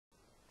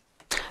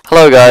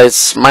Hello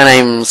guys, my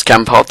name's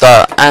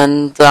Potter,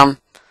 and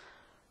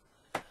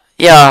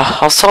yeah, I'd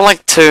also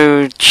like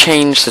to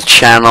change the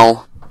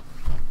channel.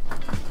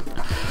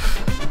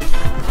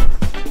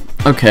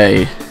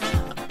 Okay,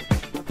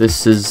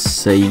 this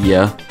is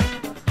a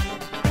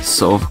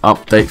sort of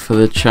update for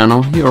the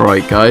channel. You're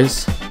right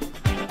guys,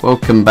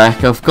 welcome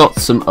back. I've got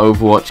some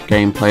Overwatch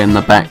gameplay in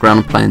the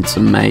background, playing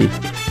some May.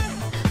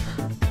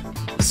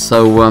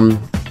 So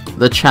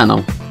the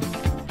channel.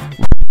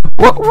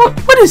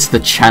 What is the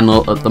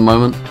channel at the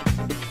moment?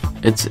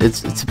 It's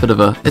a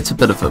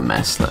bit of a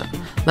mess.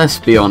 Let's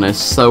be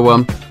honest. So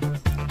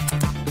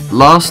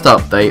last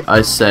update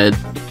I said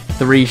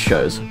 3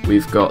 shows.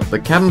 We've got the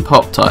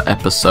Pop-Tart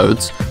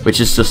episodes, which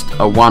is just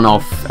a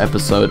one-off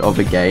episode of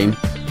a game,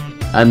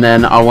 and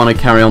then I want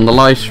to carry on the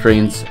live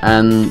streams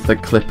and the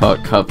clip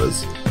art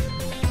covers.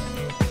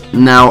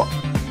 Now,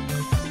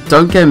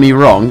 don't get me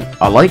wrong,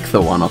 I like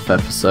the one-off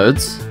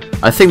episodes.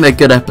 I think they're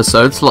good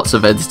episodes, lots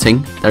of editing,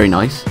 very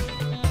nice.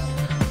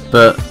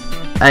 But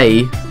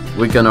A,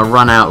 we're gonna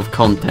run out of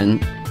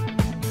content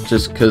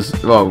just because,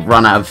 well,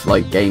 run out of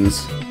like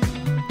games.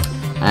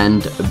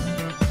 And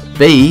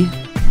B,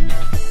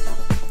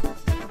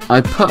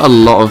 I put a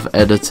lot of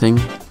editing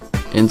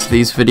into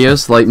these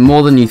videos, like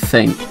more than you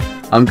think.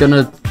 I'm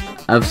gonna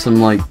have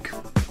some like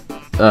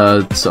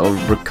sort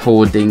of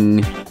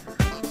recording.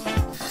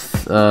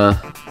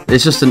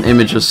 It's just an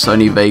image of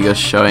Sony Vegas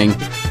showing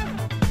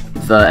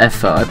the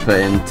effort I put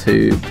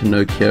into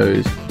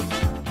Pinocchio's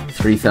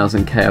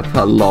 3000k. I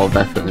put a lot of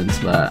effort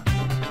into that,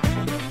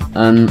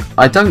 and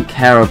I don't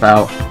care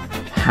about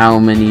how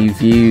many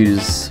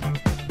views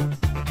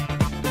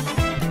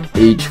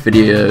each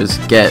video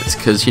gets,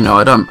 because you know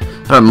I don't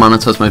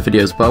monetize my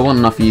videos, but I want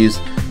enough views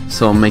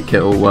so I'll make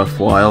it all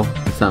worthwhile,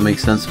 if that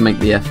makes sense, make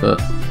the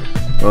effort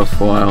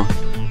worthwhile.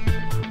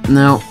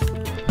 Now,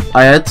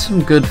 I had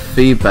some good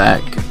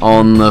feedback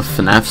on the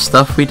FNAF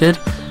stuff we did,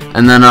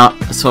 and then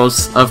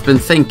I've been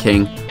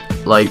thinking,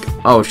 like,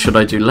 oh, should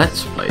I do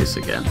Let's Plays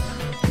again?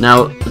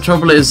 Now, the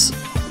trouble is,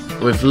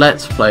 with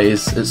Let's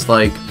Plays, it's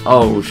like,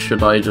 oh,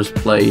 should I just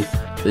play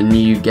the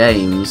new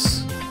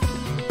games?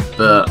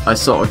 But I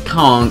sort of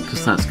can't,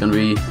 because that's going to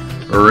be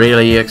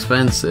really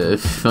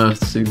expensive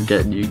to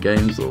get new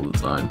games all the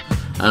time.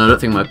 And I don't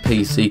think my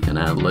PC can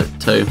handle it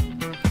too.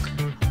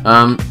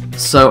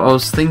 So I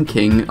was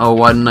thinking, oh,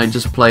 why didn't I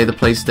just play the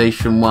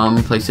PlayStation 1,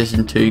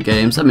 PlayStation 2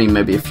 games? I mean,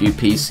 maybe a few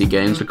PC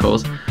games, of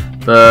course.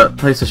 But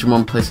PlayStation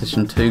 1,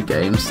 PlayStation 2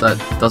 games, that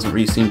doesn't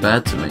really seem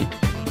bad to me.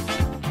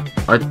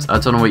 I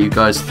don't know what you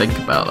guys think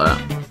about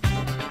that.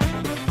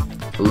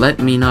 Let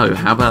me know,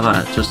 how about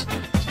that? Just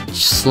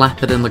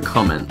slap it in the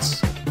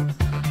comments.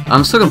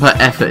 I'm still gonna put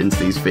effort into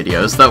these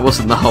videos, that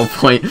wasn't the whole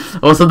point.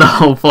 That wasn't the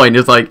whole point,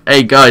 it's like,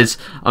 hey guys,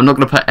 I'm not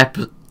gonna put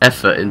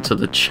effort into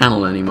the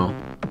channel anymore.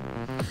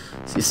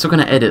 So you're still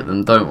gonna edit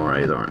them, don't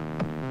worry,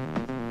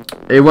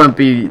 It won't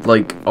be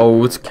like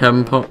old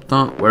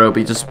Pop-Tart, where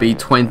it'll just be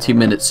 20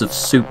 minutes of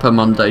Super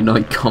Monday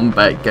Night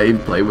Combat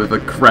gameplay with a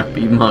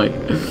crappy mic.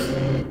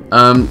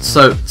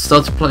 So,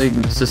 started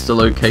playing Sister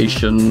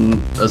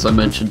Location, as I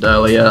mentioned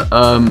earlier.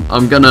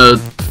 I'm gonna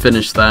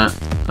finish that,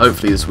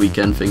 hopefully this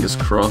weekend, fingers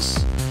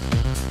crossed.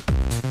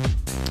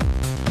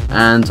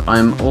 And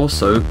I'm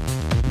also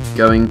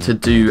going to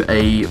do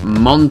a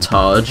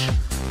montage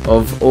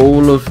of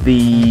all of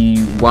the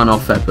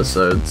one-off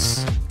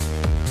episodes.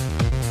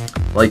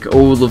 Like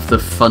all of the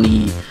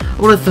funny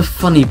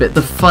bit,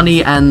 the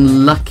funny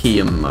and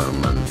luckier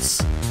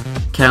moments.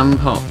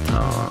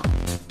 Pop-Tart.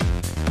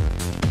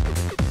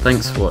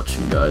 Thanks for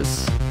watching,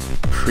 guys.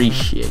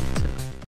 Appreciate it.